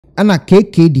ana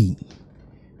KKD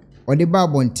ode ba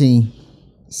bonten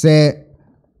se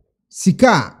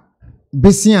sika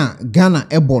besia Ghana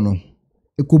ebono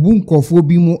ekobu nkofo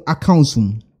bi mu accounts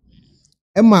mu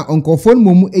ema nkofo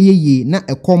no mu eyeye na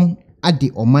ekom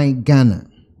ade oman Ghana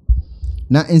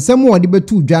na ensem ode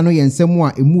betu dwa no ye ensem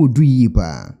a emu odu yi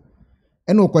pa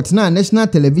ena okotena national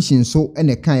television so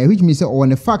ene kan which means say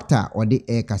on a factor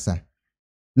ode kasa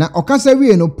na okasa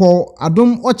wie no po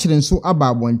adom okire so aba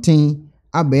abonten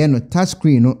abaye no touch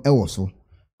screen no ewo so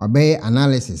abaye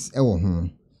analysis ewo ho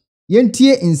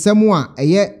yentie ensem a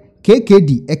eye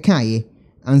KKD ekaye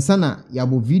ansana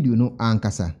yabo video no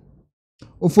ankasa.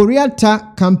 Ofori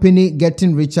Attah company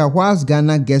getting richer whilst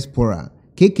Ghana gets poorer.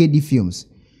 KKD Fumes.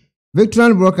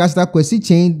 Veteran broadcaster Kwesi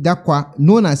Chain Dakwa,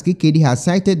 known as KKD, has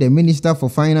cited the Minister for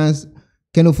Finance,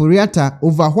 Ofori Attah,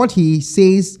 over what he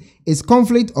says is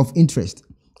conflict of interest.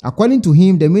 According to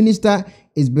him, the minister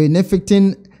is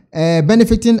benefiting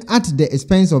at the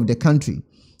expense of the country.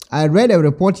 I read a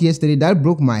report yesterday that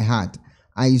broke my heart.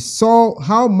 I saw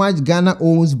how much Ghana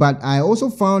owns, but I also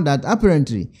found that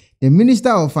apparently the Minister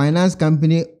of Finance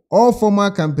company or former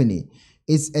company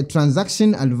is a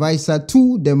transaction advisor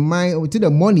to the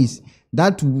monies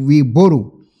that we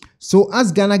borrow. So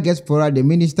as Ghana gets poorer, the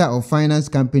Minister of Finance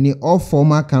company or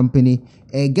former company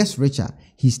gets richer.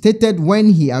 He stated when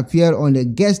he appeared on the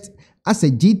guest as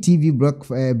a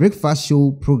GTV breakfast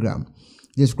show program.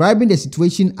 Describing the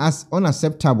situation as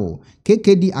unacceptable,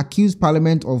 KKD accused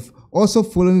Parliament of also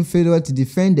following failure to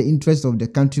defend the interests of the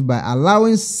country by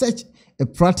allowing such a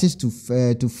practice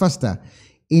to fester.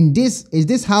 Is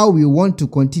this how we want to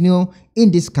continue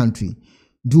in this country?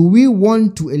 Do we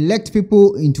want to elect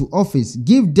people into office,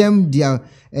 give them their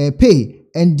pay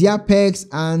and their perks,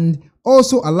 and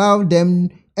also allow them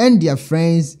and their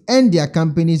friends and their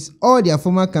companies or their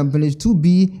former companies to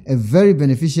be a very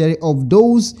beneficiary of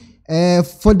those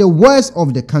for the worst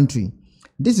of the country?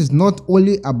 This is not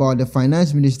only about the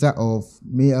finance minister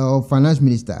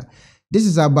This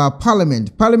is about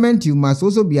Parliament. Parliament, you must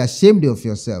also be ashamed of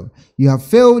yourself. You have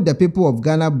failed the people of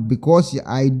Ghana because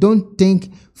I don't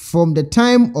think from the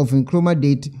time of Nkrumah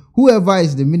date, whoever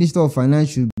is the Minister of Finance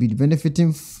should be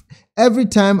benefiting every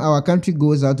time our country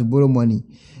goes out to borrow money.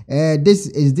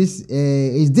 Is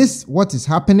this what is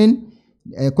happening?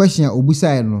 Question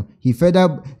Obusa. He further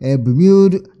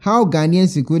bemoaned how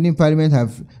Ghanaians, including Parliament,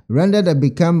 have rendered and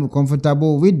become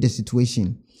comfortable with the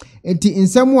situation. Enti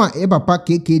nsem a papa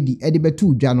KKD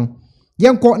edibetu dwa no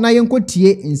yenko na yenko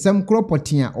tie nsem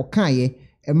kropoten a okaye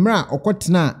emra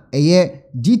okotena eye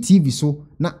GTV so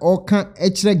na oka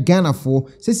ekire Ghana fo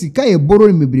se sika ye boro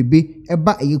ne mebrebe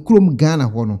eba eye krom Ghana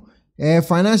ho no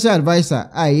financial advisor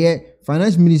aye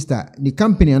finance minister the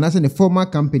company anase the former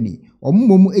company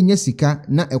omumomu enya sika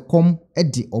na ekom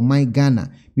edi oman Ghana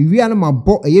miwia no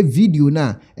mabo eye video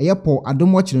na eye po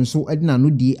adomo kire nso edi na no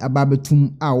die aba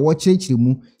betum a wo kirekire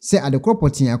mu se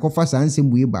adekropotin akofa sanse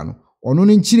mu eba no ono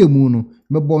ne nkire mu no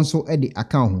mebo nso edi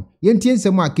aka ho yentie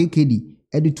nsem a KKD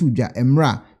edi tudwa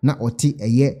emra na oti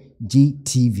eye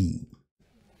GTV.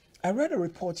 I read a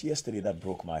report yesterday that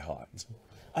broke my heart.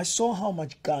 I saw how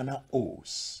much Ghana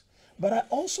owes, but I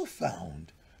also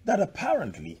found that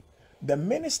apparently the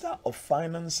Minister of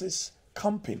Finance's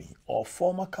company or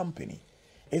former company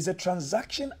is a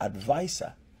transaction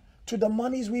advisor to the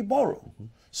monies we borrow.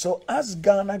 So as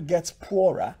Ghana gets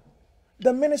poorer,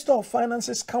 the Minister of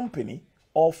Finance's company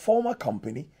or former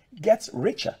company gets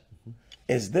richer.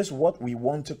 Is this what we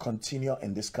want to continue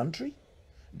in this country?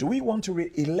 Do we want to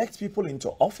elect people into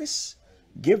office,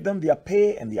 give them their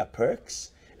pay and their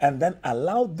perks, and then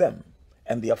allow them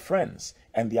and their friends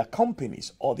and their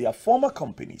companies or their former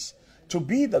companies to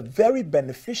be the very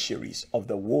beneficiaries of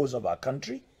the woes of our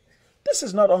country? This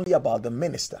is not only about the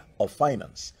Minister of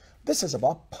Finance. This is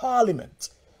about Parliament.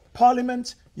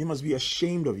 Parliament, you must be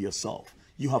ashamed of yourself.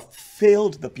 You have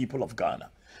failed the people of Ghana.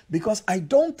 Because I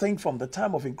don't think from the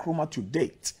time of Nkrumah to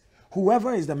date,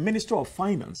 whoever is the Minister of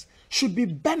Finance should be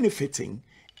benefiting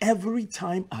every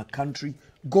time our country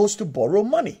goes to borrow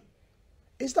money.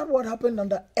 Is that what happened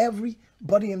under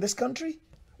everybody in this country?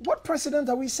 What precedent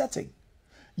are we setting?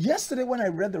 Yesterday when I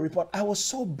read the report, I was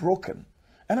so broken.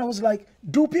 And I was like,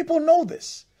 do people know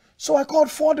this? So I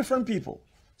called 4 different people.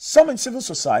 Some in civil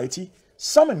society,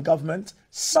 some in government,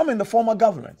 some in the former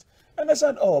government. And I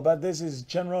said, oh, but this is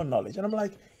general knowledge. And I'm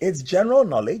like, it's general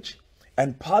knowledge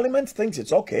and Parliament thinks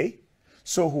it's okay.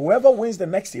 So whoever wins the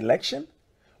next election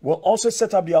will also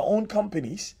set up their own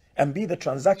companies and be the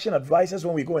transaction advisors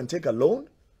when we go and take a loan.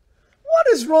 What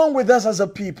is wrong with us as a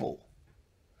people?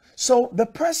 So the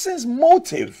person's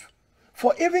motive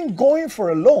for even going for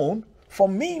a loan for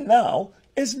me now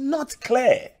is not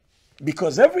clear.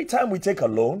 Because every time we take a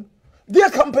loan, their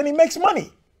company makes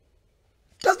money.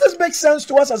 Does this make sense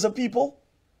to us as a people?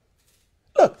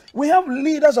 Look, we have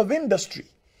leaders of industry,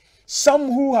 some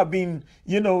who have been,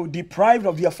 deprived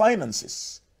of their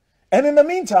finances. And in the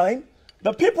meantime,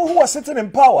 the people who are sitting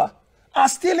in power are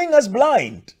stealing us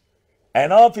blind.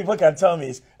 And all people can tell me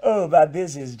is, oh, but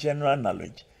this is general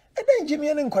knowledge. And then Jimmy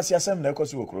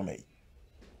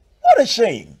what a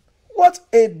shame. What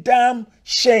a damn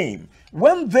shame.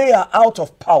 When they are out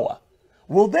of power,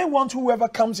 will they want whoever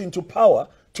comes into power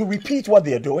to repeat what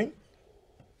they're doing?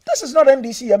 This is not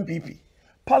NDC MPP.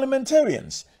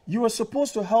 Parliamentarians, you are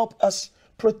supposed to help us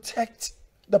protect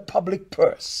the public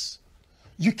purse.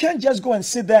 You can't just go and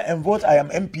sit there and vote, I am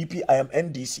MPP, I am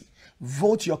NDC.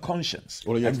 Vote your conscience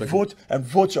and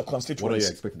vote your constituency. What are you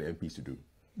expecting the MPs to do?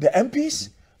 The MPs?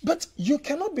 But you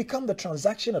cannot become the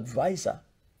transaction advisor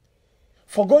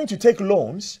for going to take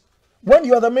loans when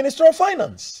you are the Minister of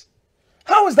Finance.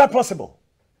 How is that possible?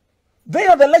 They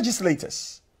are the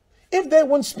legislators. If they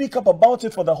won't speak up about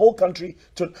it for the whole country,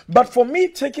 but for me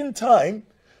taking time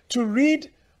to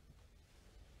read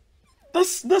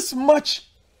this much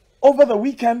over the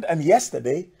weekend and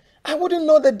yesterday, I wouldn't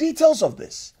know the details of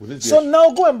this. So now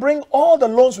go and bring all the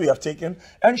loans we have taken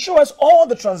and show us all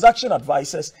the transaction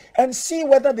advisors and see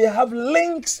whether they have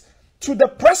links to the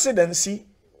presidency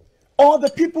or the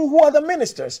people who are the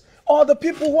ministers or the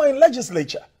people who are in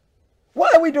legislature.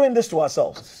 Why are we doing this to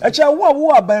ourselves? What kind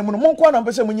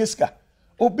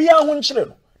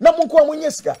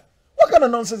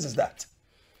of nonsense is that?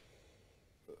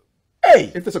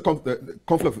 Hey, if there's a conflict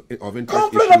of interest,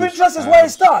 conflict of interest is where it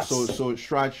starts. So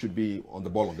Shrine should be on the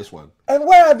ball on this one. And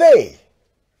where are they?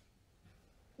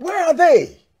 Where are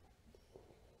they?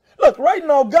 Look, right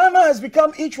now, Ghana has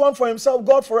become each one for himself,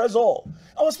 God for us all.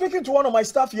 I was speaking to one of my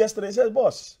staff yesterday. He said,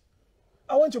 boss,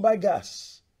 I went to buy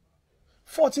gas.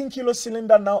 14-kilo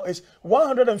cylinder now is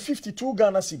 152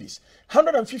 Ghana cedis.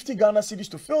 150 Ghana cedis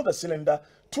to fill the cylinder,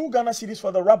 2 Ghana cedis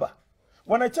for the rubber.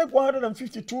 When I take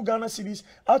 152 Ghana cedis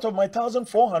out of my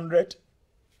 1,400,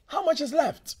 how much is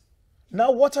left?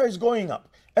 Now water is going up.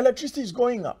 Electricity is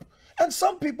going up. And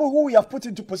some people who we have put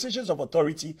into positions of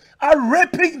authority are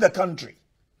raping the country.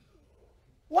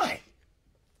 Why?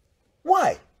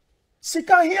 Why?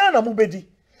 Sikahiana mubedi.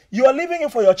 You are leaving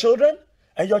it for your children,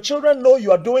 and your children know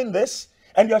you are doing this,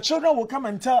 and your children will come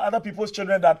and tell other people's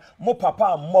children that mo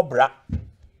papa and mo bra,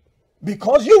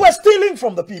 because you were stealing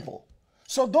from the people.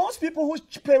 So those people whose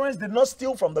parents did not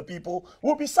steal from the people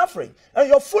will be suffering. And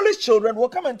your foolish children will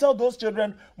come and tell those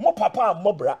children, mo papa and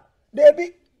mo bra. They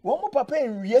be, mo papa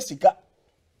and yesika.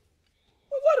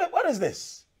 What is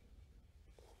this?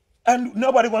 And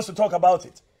nobody wants to talk about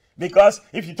it. Because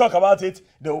if you talk about it,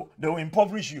 they'll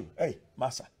impoverish you. Hey,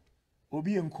 massa.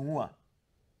 Obi nkuwa.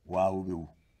 Wow.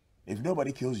 If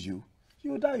nobody kills you,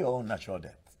 you will die your own natural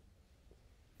death.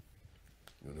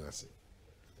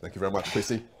 Thank you very much,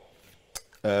 Chrissy.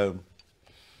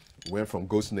 Went from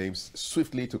ghost names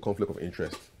swiftly to conflict of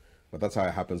interest. But that's how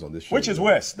it happens on this show. Which is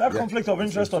worse, that conflict of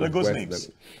interest or the ghost names?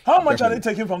 How much are they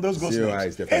taking from those ghost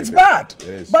names? It's bad.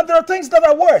 But there are things that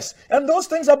are worse. And those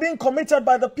things are being committed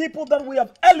by the people that we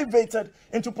have elevated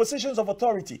into positions of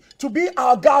authority to be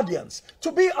our guardians,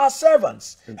 to be our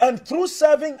servants. And through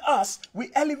serving us, we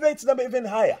elevate them even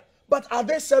higher. But are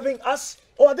they serving us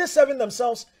or are they serving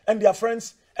themselves and their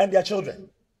friends and their children?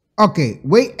 Okay,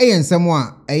 wait,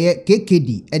 someone,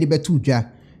 KKD,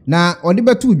 Edibetuja. Na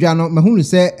odibetu dwa no mahunu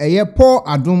se eye Paul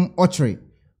Adom Ochre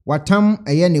watam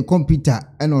eye ne computer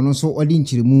eno no so odi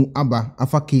nchiremu aba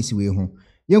afa case we ho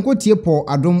yenkotie Paul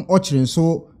Adom Ochre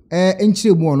so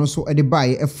nchiremu ono so ede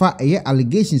bae efa eye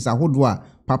allegations ahodo a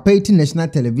Papa National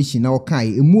Television na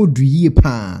okai emodu yie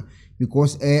pa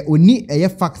because oni eye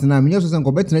fact na menye so se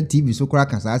nkobetena TV so kura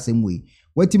kasa asem we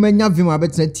watimanya vim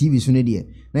abetena TV so ne de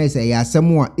na ise ya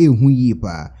asem a ehu yie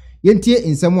pa yentie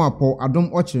insemo apo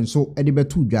Adom Ochre so ede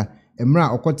betu dwa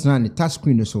emra okotena ne touch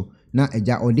screen so na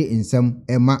eja ode insem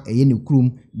ema eye ne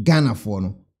kurum Ghana for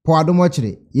no po Adom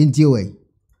Ochre yentie we.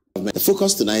 The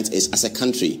focus tonight is as a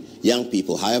country, young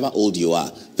people, however old you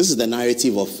are. This is the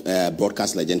narrative of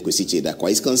broadcast legend Kwesi Chidakwa.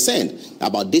 He's concerned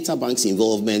about data banks'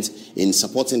 involvement in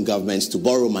supporting governments to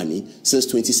borrow money since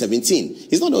 2017.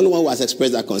 He's not the only one who has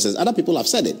expressed that concern. Other people have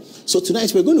said it. So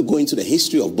tonight we're going to go into the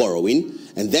history of borrowing.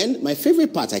 And then my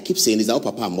favorite part I keep saying is our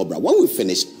Papa Mobra. When we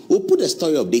finish, we'll put the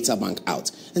story of data bank out.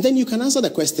 And then you can answer the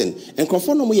question. And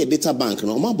confirm no data bank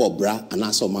no ma bobra and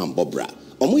also man bobra.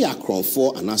 We'll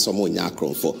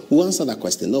answer that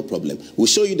question, no problem. We'll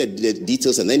show you the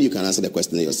details and then you can answer the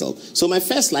question yourself. So my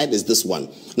first slide is this one.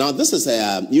 Now, this is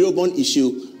a Eurobond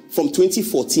issue from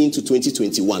 2014 to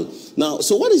 2021. Now,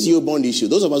 so what is Eurobond issue?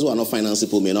 Those of us who are not finance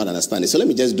people may not understand it. So let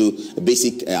me just do a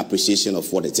basic appreciation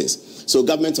of what it is. So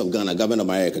government of Ghana, government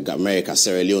of America,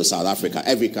 Sierra Leone, South Africa,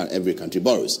 every country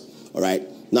borrows. All right.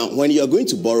 Now, when you're going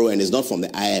to borrow and it's not from the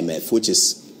IMF, which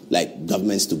is like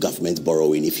governments to government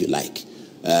borrowing, if you like,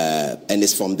 and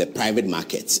it's from the private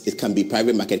markets. It can be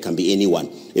private market, can be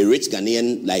anyone. A rich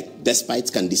Ghanaian like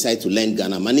Despite can decide to lend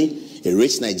Ghana money. A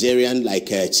rich Nigerian like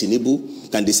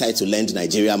Chinibu can decide to lend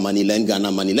Nigeria money, lend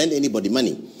Ghana money, lend anybody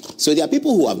money. So there are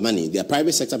people who have money. There are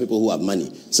private sector people who have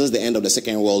money. Since the end of the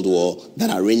Second World War,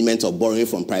 that arrangement of borrowing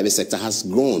from private sector has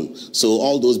grown. So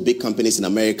all those big companies in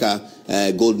America,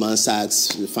 Goldman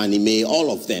Sachs, Fannie Mae,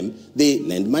 all of them, they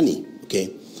lend money,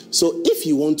 okay? So if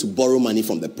you want to borrow money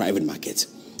from the private market,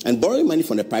 and borrowing money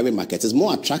from the private market is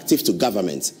more attractive to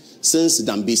government, since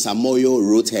Dambisa Moyo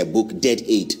wrote her book, Dead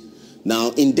Aid.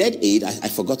 Now, in Dead Aid, I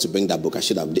forgot to bring that book. I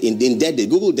should have. In Dead Aid,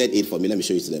 Google Dead Aid for me. Let me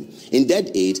show you to them. In Dead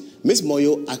Aid, Ms.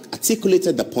 Moyo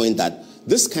articulated the point that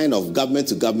this kind of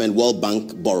government-to-government World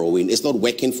Bank borrowing is not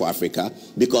working for Africa,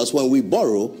 because when we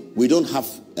borrow, we don't have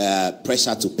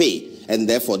pressure to pay, and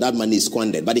therefore that money is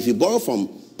squandered. But if you borrow from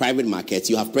private markets,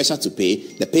 you have pressure to pay,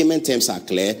 the payment terms are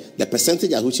clear, the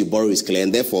percentage at which you borrow is clear,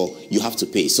 and therefore you have to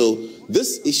pay. So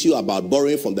this issue about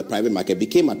borrowing from the private market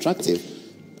became attractive.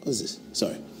 What is this?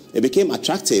 Sorry. It became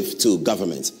attractive to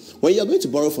government. When you're going to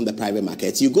borrow from the private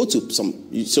market, you go to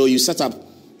so you set up,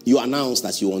 you announce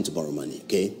that you want to borrow money,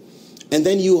 okay? And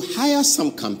then you hire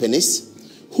some companies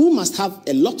who must have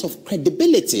a lot of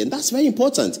credibility, and that's very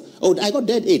important. Oh, I got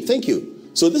Dead Aid, thank you.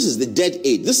 So this is the Dead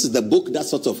Aid. This is the book that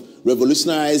sort of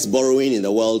revolutionized borrowing in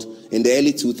the world in the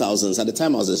early 2000s. At the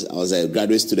time I was a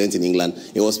graduate student in England,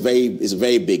 it's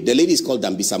very big. The lady is called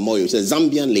Dambisa Moyo. She's a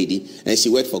Zambian lady, and she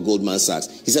worked for Goldman Sachs.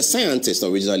 He's a scientist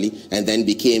originally, and then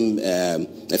became a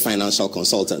financial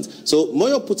consultant. So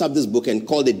Moyo put up this book and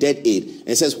called it Dead Aid,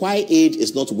 and says why aid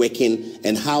is not working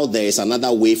and how there is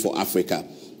another way for Africa.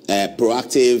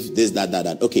 Proactive, this,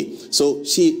 that. Okay, so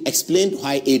she explained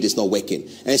why aid is not working.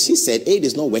 And she said aid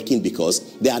is not working because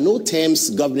there are no terms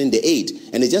governing the aid.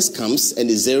 And it just comes and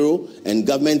is zero, and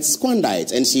government squander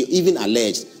it. And she even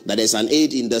alleged that there's an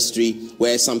aid industry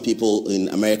where some people in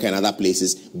America and other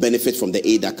places benefit from the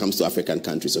aid that comes to African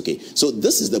countries. Okay, so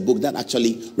this is the book that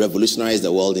actually revolutionized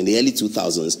the world in the early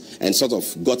 2000s and sort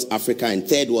of got Africa and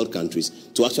third world countries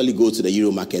to actually go to the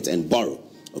Euro market and borrow.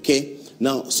 Okay.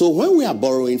 Now, so when we are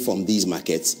borrowing from these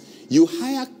markets, you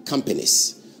hire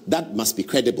companies that must be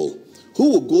credible, who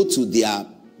will go to their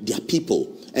people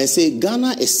and say,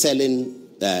 Ghana is selling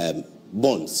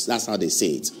bonds. That's how they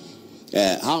say it.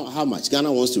 How much?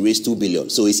 Ghana wants to raise 2 billion.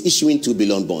 So it's issuing 2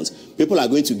 billion bonds. People are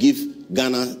going to give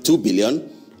Ghana 2 billion,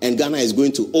 and Ghana is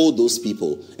going to owe those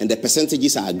people, and the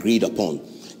percentages are agreed upon.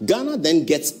 Ghana then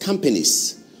gets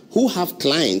companies who have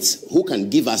clients who can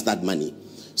give us that money.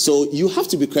 So you have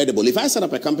to be credible. If I set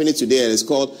up a company today and it's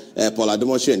called Paul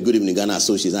Ademoshi and Good Evening Ghana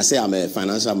Associates, I say I'm a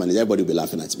financial manager, everybody will be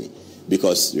laughing at me.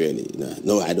 Because really,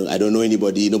 no, I don't know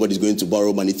anybody. Nobody's going to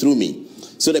borrow money through me.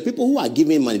 So the people who are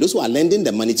giving money, those who are lending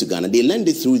the money to Ghana, they lend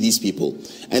it through these people.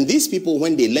 And these people,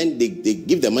 when they lend, they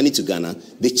give the money to Ghana,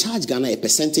 they charge Ghana a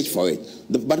percentage for it.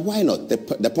 But why not?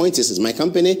 The point is my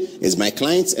company, is my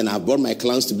clients, and I've brought my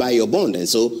clients to buy your bond, and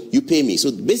so you pay me.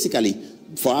 So basically,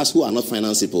 for us who are not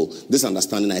finance people, this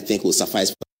understanding, I think, will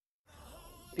suffice.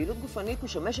 פעילות גופנית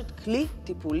משמשת כלי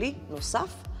טיפולי נוסף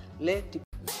לטיפול.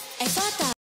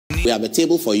 We have a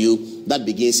table for you that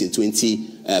begins in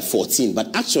 2014,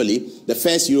 but actually the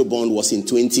first Eurobond was in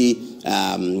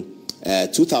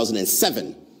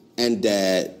 2007, and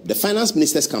the finance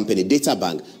minister's company, Data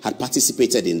Bank, had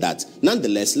participated in that.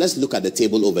 Nonetheless, let's look at the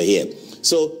table over here.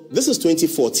 So this is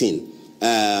 2014.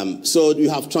 So you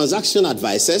have transaction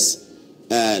advisors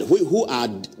who are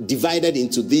divided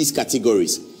into these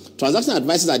categories. Transaction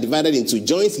advisors are divided into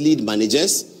joint lead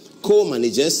managers,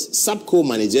 co-managers,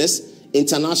 sub-co-managers,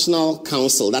 international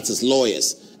counsel, that is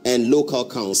lawyers, and local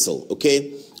counsel,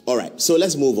 okay? All right, so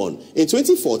let's move on. In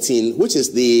 2014, which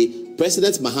is the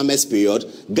President Mohammed's period,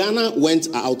 Ghana went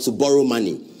out to borrow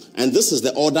money. And this is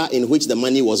the order in which the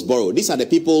money was borrowed. These are the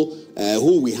people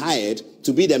who we hired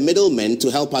to be the middlemen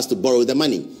to help us to borrow the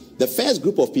money. The first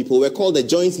group of people were called the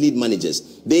joint lead managers.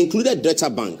 They included Data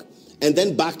Bank, and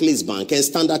then Barclays Bank, and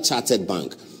Standard Chartered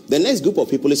Bank. The next group of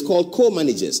people is called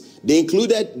co-managers. They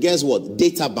included, guess what,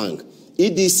 Data Bank,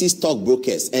 EDC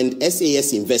Stockbrokers, and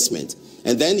SAS Investment.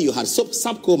 And then you had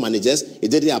sub-co-managers. It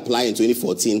didn't apply in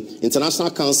 2014.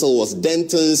 International Council was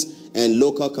Denton's, and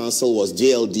local council was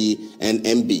JLD and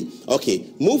MB. Okay,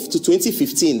 move to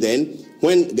 2015 then,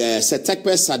 when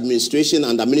Setekpe's administration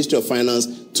and the Ministry of Finance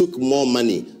took more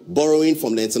money, borrowing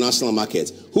from the international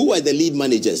market. Who were the lead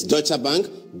managers? Deutsche Bank,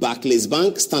 Barclays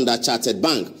Bank, Standard Chartered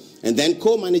Bank. And then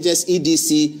co-managers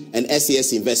EDC and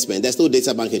SAS Investment. There's no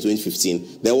data bank in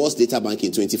 2015. There was data bank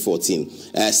in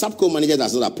 2014. Sub-co-manager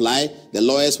does not apply. The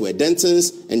lawyers were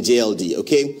Dentons and JLD.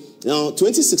 Okay. Now,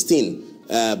 2016,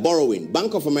 borrowing.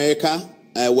 Bank of America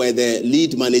were the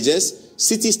lead managers.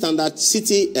 City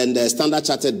and Standard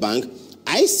Chartered Bank.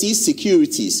 IC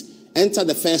Securities enter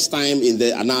the first time in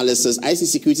the analysis. IC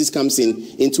Securities comes in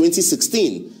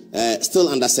 2016, still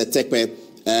under Setekpe.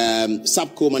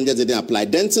 Subco managers didn't apply.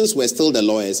 Dentons were still the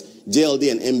lawyers.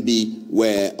 JLD and MB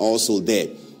were also there.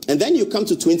 And then you come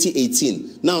to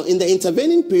 2018. Now, in the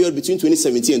intervening period between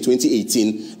 2017 and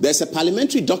 2018, there's a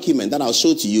parliamentary document that I'll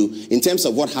show to you in terms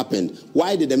of what happened.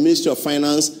 Why did the Ministry of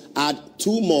Finance add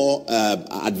 2 more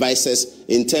advisors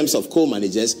in terms of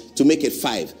co-managers to make it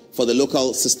 5? For the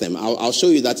local system. I'll show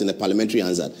you that in the parliamentary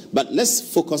answer. But let's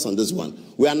focus on this one.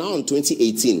 We are now in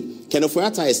 2018. Ofori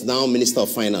Attah is now Minister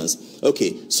of Finance.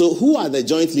 Okay, so who are the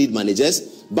joint lead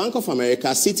managers? Bank of America,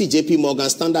 Citi, JP Morgan,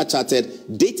 Standard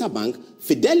Chartered, Data Bank,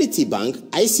 Fidelity Bank,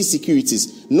 IC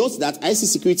Securities. Note that IC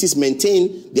Securities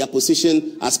maintained their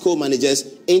position as co-managers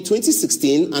in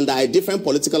 2016 under a different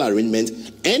political arrangement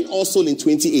and also in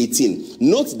 2018.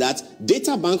 Note that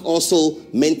Data Bank also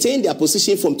maintained their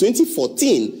position from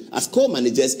 2014 as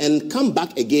co-managers and come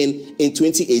back again in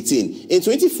 2018. In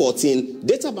 2014,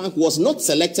 Data Bank was not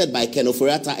selected by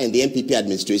Ofori Attah and the MPP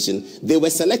administration. They were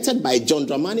selected by John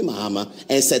Dramani Mahama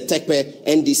and Setekpe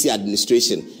NDC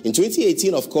administration. In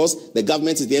 2018, of course, the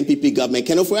government is the MPP government.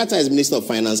 Ofori Attah is Minister of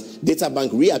Finance. Data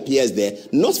Bank reappears there,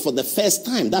 not for the first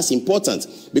time. That's important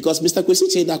because Mr. Kwesi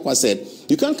Chedakwa said,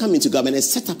 you can't come into government and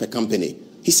set up a company.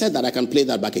 He said that, I can play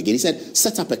that back again. He said,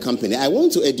 set up a company. I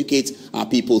want to educate our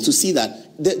people to see that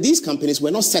these companies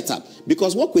were not set up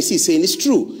because what Kwesi is saying is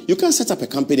true. You can't set up a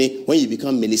company when you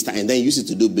become minister and then use it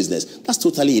to do business. That's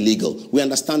totally illegal. We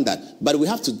understand that. But we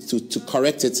have to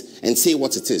correct it and say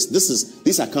what it is.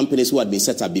 These are companies who had been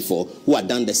set up before, who had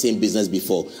done the same business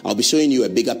before. I'll be showing you a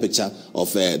bigger picture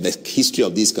of the history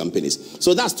of these companies.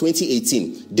 So that's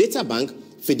 2018. Data Bank,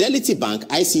 Fidelity Bank,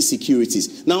 IC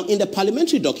Securities. Now, in the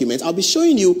parliamentary document, I'll be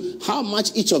showing you how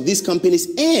much each of these companies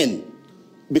earn.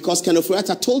 Because Ofori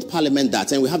Attah told Parliament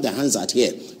that, and we have the hands out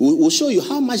here. We'll show you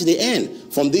how much they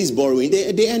earn from this borrowing.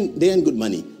 They earn good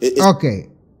money. Okay.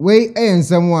 We earn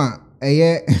someone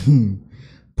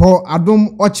Paul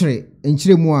Adom Ochre in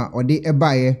Chirimua or the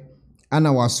Ebaye,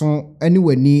 Anna Wasson,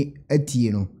 anywhere ni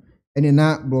Etieno, and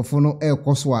na Brofono El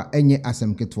Coswa, any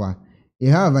Asem Ketwa. You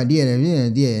have a dear,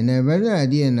 never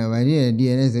idea,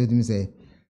 as I say.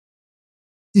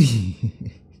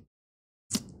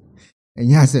 And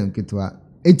Yasem Ketwa.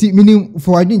 Eti meaning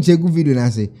for I didn't check video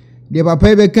and say, the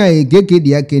papa can get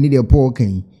the Kenny the poor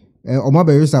king. Or my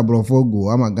berries are brought for go,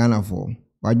 I'm a Ghana for.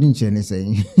 I didn't check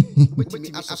anything.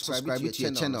 Subscribe to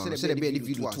your channel. Say the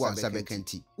video to us.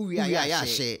 We are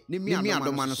share. Name me and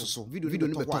Domano so. Video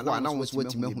no better one. Now was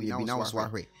what me who now was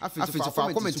worry. After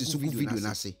comment to video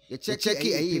na say. Check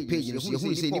a page. You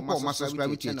say the poor must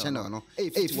subscribe to your channel. No,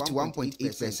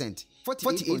 51.8%.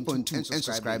 48.2 and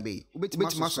subscribe.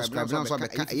 Ubet must subscribe now so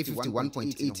become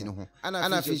 51.8 no ho. And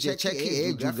I feel check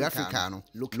a geographic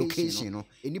location no.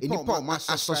 Any poor must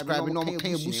subscribe no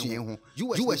can bush ho.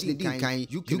 US the kan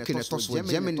you can toss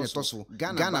Germany toss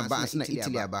Ghana bands na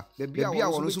Italy aba. Baby I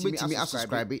want to bet me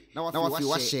subscribe. Now if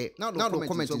you share now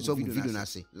comment in so video na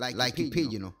say like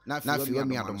page no. Now if you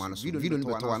me adomano video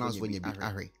no better announce when you be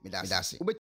ahwe. Me that's